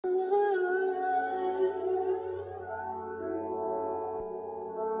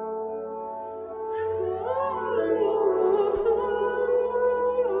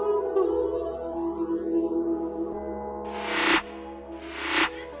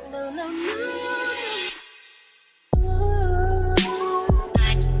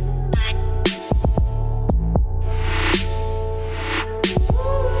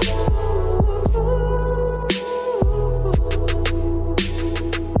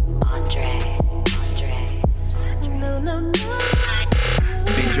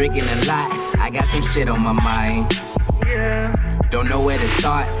Drinking a lot, I got some shit on my mind. Don't know where to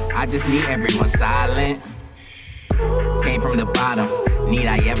start, I just need everyone's silence. Came from the bottom, need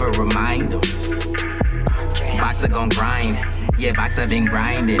I ever remind them? Boxxa gon' grind, yeah, Boxxa been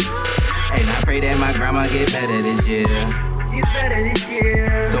grinding. And I pray that my grandma get better this year.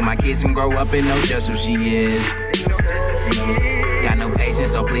 So my kids can grow up and know just who she is. Got no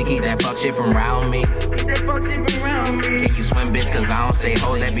patience, so please keep that fuck shit from round me. Can you swim, bitch? Cause I don't say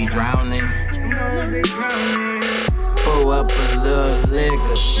hoes that be drowning. Pull up a little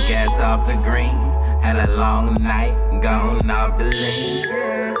liquor, gassed off the green. Had a long night, gone off the lean.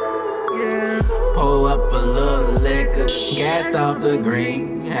 Pull up a little liquor, gassed off the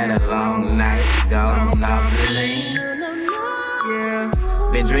green. Had a long night, gone off the lean.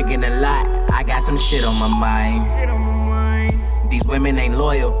 Been drinking a lot, I got some shit on my mind. These women ain't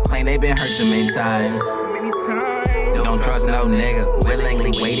loyal, claim they been hurt too many times. Don't trust no nigga,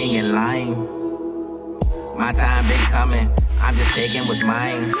 willingly waiting in line. My time been coming, I'm just taking what's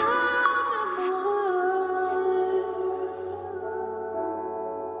mine.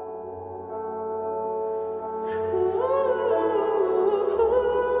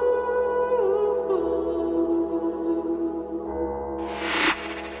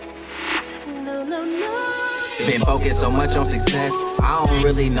 Been focused so much on success, I don't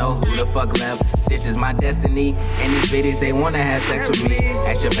really know who the fuck left. This is my destiny, and these bitches, they wanna have sex with me.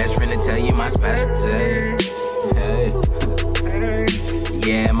 Ask your best friend to tell you my specialty. Hey.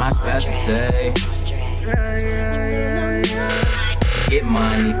 Yeah, my specialty. Get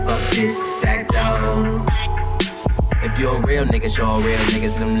money, fuck this, stack dough. If you a real nigga, show a real nigga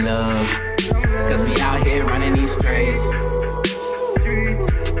some love. Cause we out here running these streets.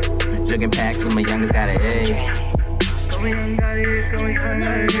 Jugging packs and my youngest got an A. I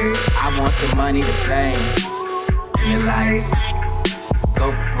want the money, the fame, and the lights.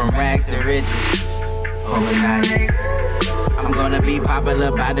 Go from rags to riches overnight. I'm gonna be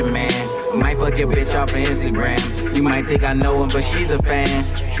popular by demand. Might fuck your bitch off of Instagram. You might think I know her, but she's a fan.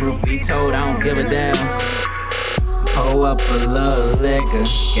 Truth be told, I don't give a damn. Pull up a little liquor,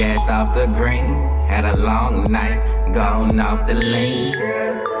 gassed off the green. Had a long night, gone off the lean.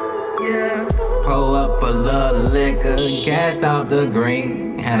 Pull up a little liquor, gassed off the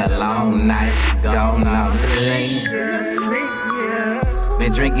green. Had a long night, gone off the lean.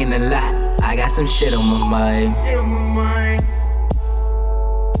 Been drinking a lot, I got some shit on my mind.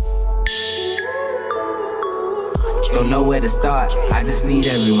 Don't know where to start, I just need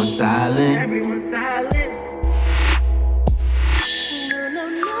everyone silent.